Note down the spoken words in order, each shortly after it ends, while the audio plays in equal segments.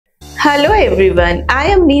Hello everyone, I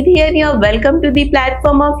am Nidhi and you're welcome to the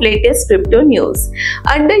platform of latest crypto news.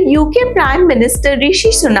 Under UK Prime Minister Rishi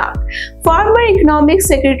Sunak, former Economic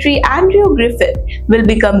Secretary Andrew Griffith will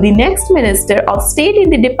become the next Minister of State in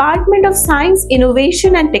the Department of Science,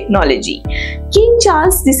 Innovation and Technology. King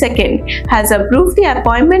Charles II has approved the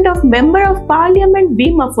appointment of Member of Parliament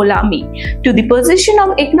Bima Fulami to the position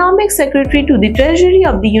of Economic Secretary to the Treasury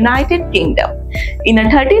of the United Kingdom. In a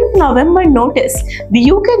 13th November notice,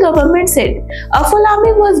 the UK government said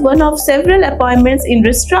Afulami was one of several appointments in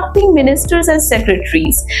restructuring ministers and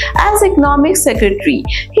secretaries. As Economic Secretary,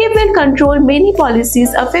 he will control many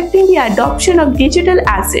policies affecting the adoption of digital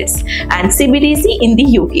assets and CBDC in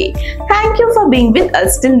the UK. Thank you for being with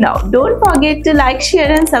us till now. Don't forget to like,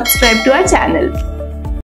 share and subscribe to our channel.